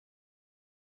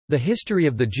The history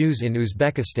of the Jews in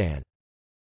Uzbekistan.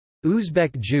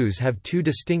 Uzbek Jews have two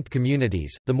distinct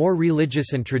communities, the more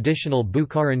religious and traditional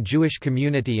Bukharan Jewish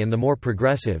community and the more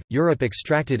progressive,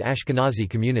 Europe-extracted Ashkenazi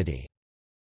community.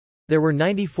 There were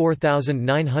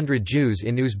 94,900 Jews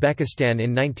in Uzbekistan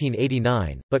in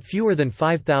 1989, but fewer than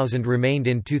 5,000 remained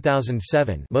in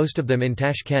 2007, most of them in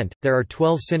Tashkent. There are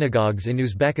 12 synagogues in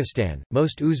Uzbekistan.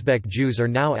 Most Uzbek Jews are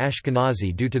now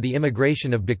Ashkenazi due to the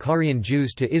immigration of Bukharian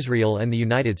Jews to Israel and the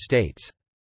United States.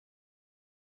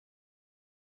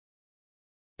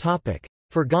 Topic: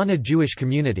 Fergana Jewish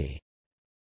community.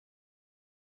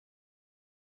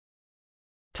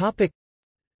 Topic: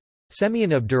 Semyon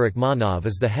Abdurakhmanov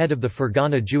is the head of the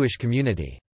Fergana Jewish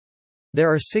community.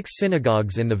 There are 6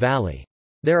 synagogues in the valley.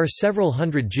 There are several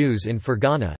hundred Jews in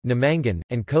Fergana, Namangan,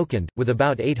 and Kokand, with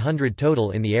about 800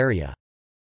 total in the area.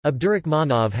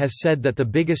 Abdurakhmanov has said that the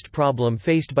biggest problem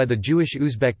faced by the Jewish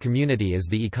Uzbek community is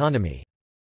the economy.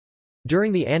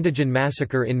 During the Andijan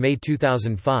massacre in May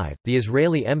 2005, the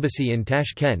Israeli embassy in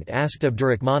Tashkent asked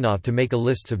Abdurakhmanov to make a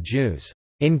list of Jews,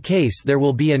 in case there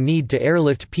will be a need to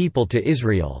airlift people to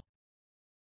Israel.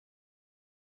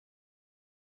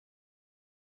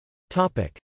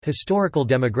 Historical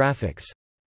demographics.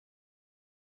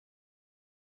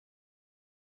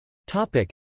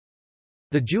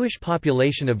 The Jewish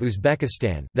population of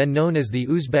Uzbekistan, then known as the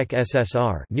Uzbek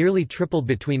SSR, nearly tripled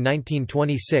between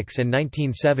 1926 and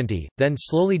 1970, then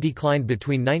slowly declined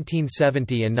between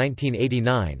 1970 and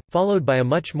 1989, followed by a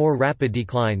much more rapid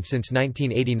decline since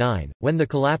 1989, when the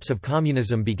collapse of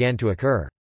communism began to occur.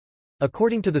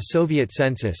 According to the Soviet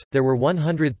census, there were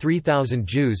 103,000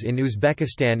 Jews in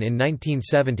Uzbekistan in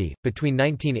 1970. Between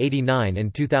 1989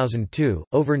 and 2002,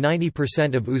 over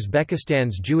 90% of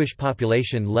Uzbekistan's Jewish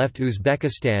population left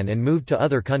Uzbekistan and moved to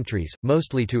other countries,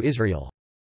 mostly to Israel.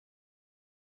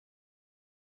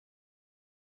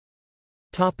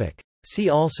 Topic: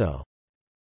 See also.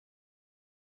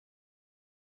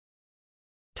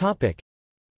 Topic: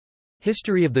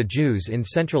 History of the Jews in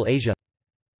Central Asia.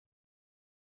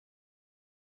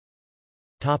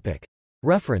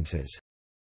 References.